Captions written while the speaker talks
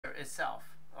itself.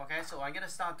 Okay, so I'm gonna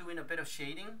start doing a bit of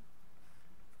shading.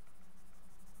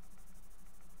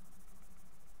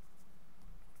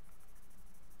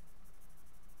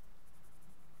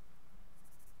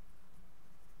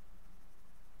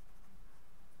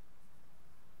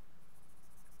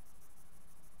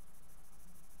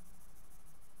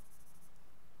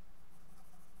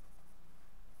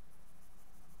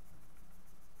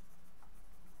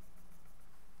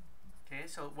 Okay,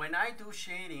 so when I do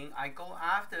shading, I go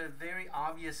after a very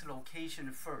obvious location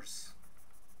first.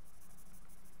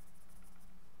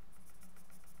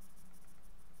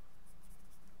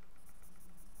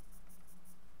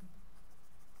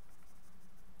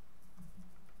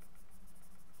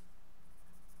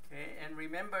 Okay, and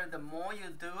remember, the more you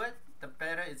do it, the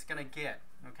better it's gonna get.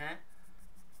 Okay,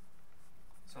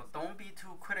 so don't be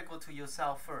too critical to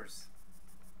yourself first.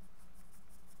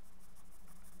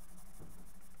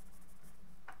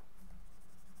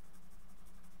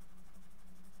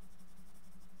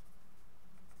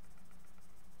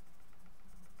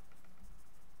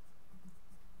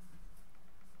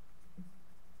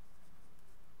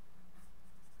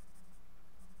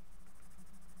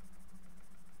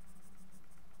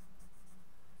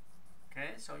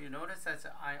 Okay, so you notice that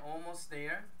I'm almost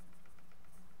there.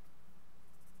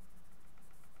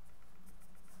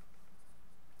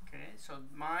 Okay, so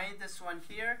this one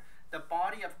here, the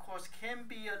body of course can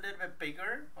be a little bit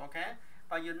bigger, okay?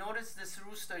 But you notice this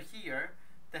rooster here,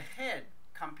 the head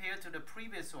compared to the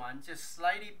previous one, just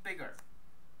slightly bigger.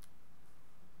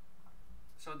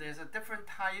 So there's a different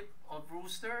type of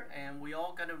rooster, and we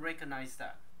all gotta recognize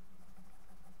that.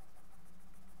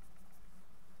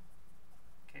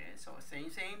 Okay, so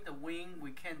same, the wing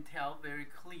we can tell very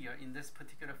clear in this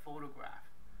particular photograph.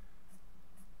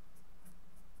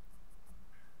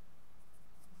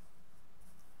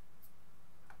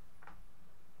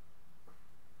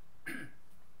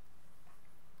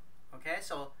 Okay,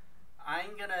 so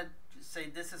I'm gonna say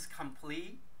this is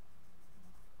complete.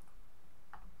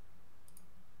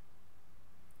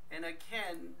 And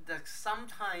again,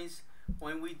 sometimes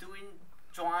when we're doing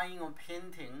drawing or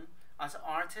painting, as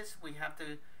artists, we have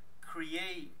to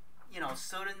create,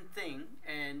 certain thing.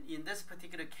 And in this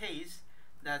particular case,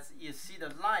 that's, you see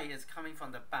the light is coming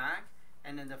from the back,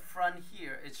 and then the front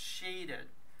here is shaded.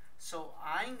 So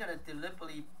I'm gonna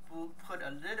deliberately put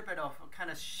a little bit of kind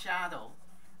of shadow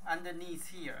underneath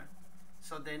here,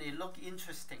 so then it look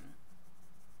interesting.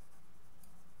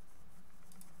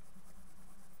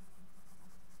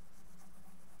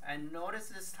 And notice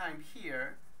this time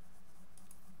here,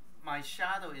 my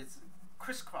shadow is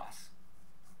crisscross.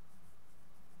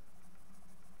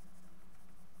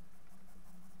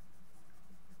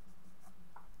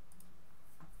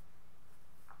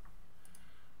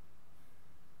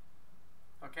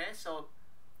 Okay, so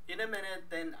in a minute,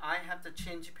 then I have to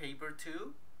change paper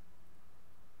too.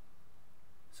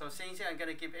 So since I'm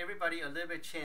gonna give everybody a little bit chance.